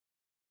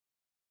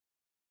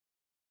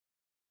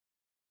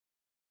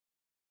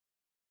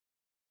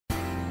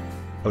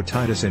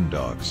Otitis in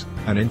dogs,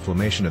 an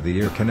inflammation of the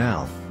ear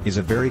canal, is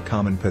a very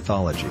common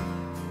pathology.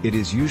 It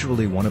is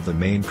usually one of the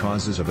main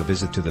causes of a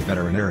visit to the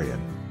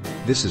veterinarian.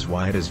 This is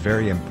why it is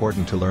very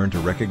important to learn to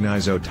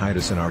recognize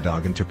otitis in our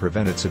dog and to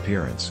prevent its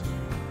appearance.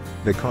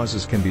 The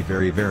causes can be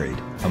very varied,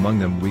 among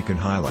them we can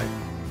highlight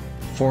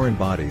foreign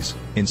bodies.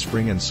 In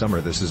spring and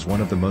summer this is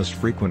one of the most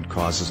frequent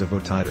causes of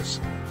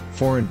otitis.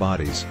 Foreign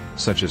bodies,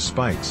 such as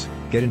spikes,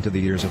 get into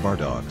the ears of our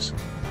dogs.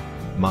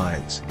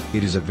 Mites,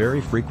 it is a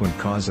very frequent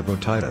cause of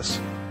otitis,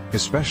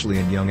 especially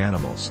in young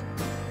animals.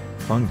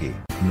 Fungi,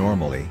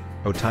 normally,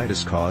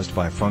 otitis caused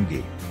by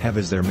fungi, have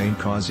as their main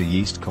cause a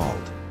yeast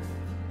called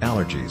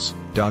allergies.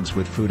 Dogs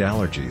with food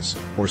allergies,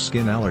 or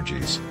skin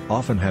allergies,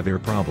 often have ear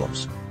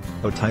problems.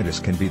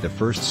 Otitis can be the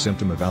first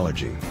symptom of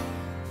allergy.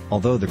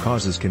 Although the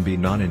causes can be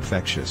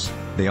non-infectious,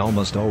 they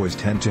almost always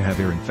tend to have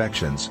ear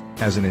infections,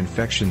 as an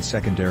infection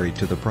secondary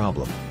to the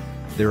problem.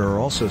 There are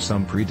also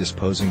some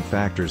predisposing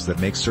factors that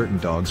make certain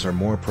dogs are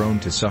more prone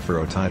to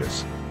suffer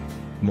otitis.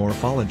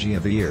 Morphology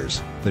of the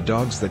ears, the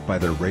dogs that by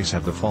their race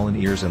have the fallen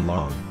ears and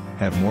long,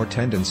 have more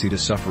tendency to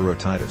suffer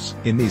otitis.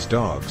 In these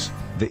dogs,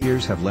 the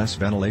ears have less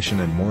ventilation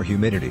and more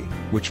humidity,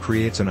 which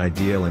creates an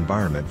ideal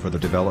environment for the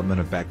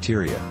development of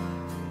bacteria.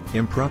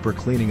 Improper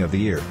cleaning of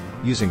the ear,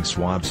 using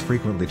swabs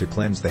frequently to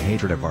cleanse the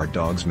hatred of our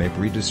dogs may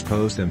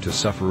predispose them to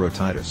suffer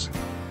otitis.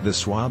 The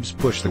swabs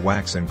push the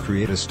wax and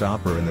create a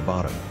stopper in the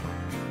bottom.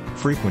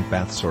 Frequent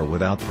baths or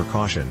without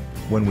precaution.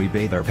 When we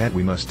bathe our pet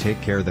we must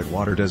take care that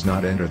water does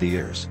not enter the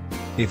ears.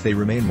 If they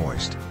remain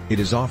moist, it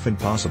is often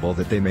possible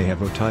that they may have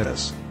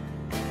otitis.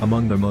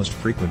 Among the most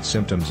frequent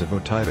symptoms of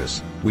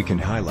otitis, we can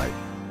highlight: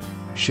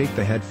 shake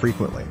the head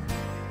frequently,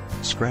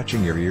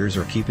 scratching your ears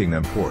or keeping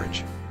them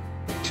porridge,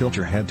 tilt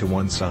your head to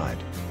one side,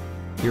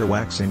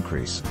 earwax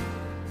increase,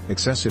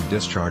 excessive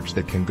discharge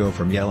that can go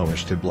from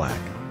yellowish to black,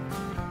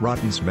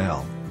 rotten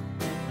smell,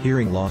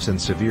 hearing loss in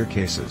severe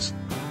cases.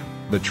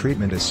 The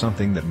treatment is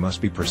something that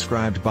must be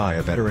prescribed by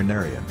a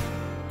veterinarian.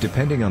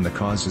 Depending on the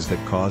causes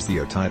that cause the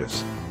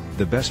otitis,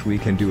 the best we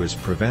can do is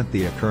prevent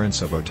the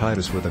occurrence of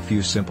otitis with a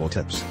few simple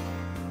tips.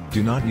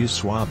 Do not use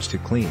swabs to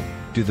clean,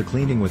 do the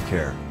cleaning with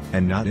care,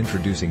 and not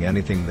introducing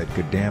anything that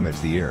could damage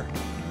the ear.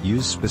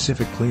 Use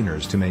specific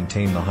cleaners to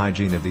maintain the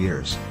hygiene of the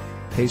ears.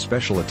 Pay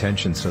special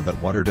attention so that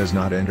water does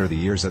not enter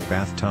the ears at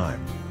bath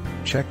time.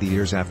 Check the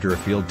ears after a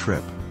field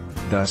trip.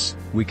 Thus,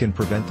 we can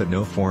prevent that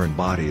no foreign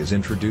body is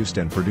introduced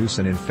and produce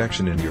an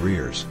infection in your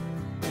ears.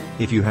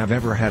 If you have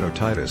ever had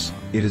otitis,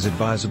 it is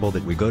advisable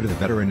that we go to the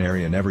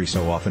veterinarian every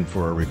so often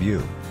for a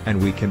review,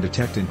 and we can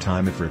detect in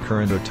time if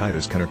recurrent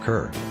otitis can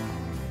occur.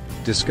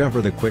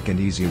 Discover the quick and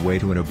easy way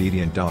to an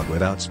obedient dog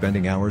without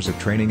spending hours of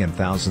training and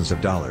thousands of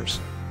dollars.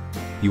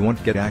 You want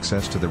to get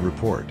access to the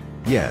report?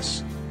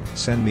 Yes.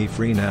 Send me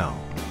free now.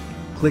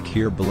 Click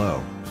here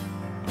below.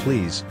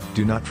 Please,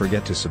 do not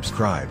forget to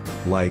subscribe,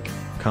 like,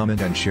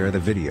 comment and share the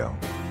video.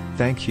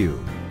 Thank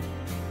you.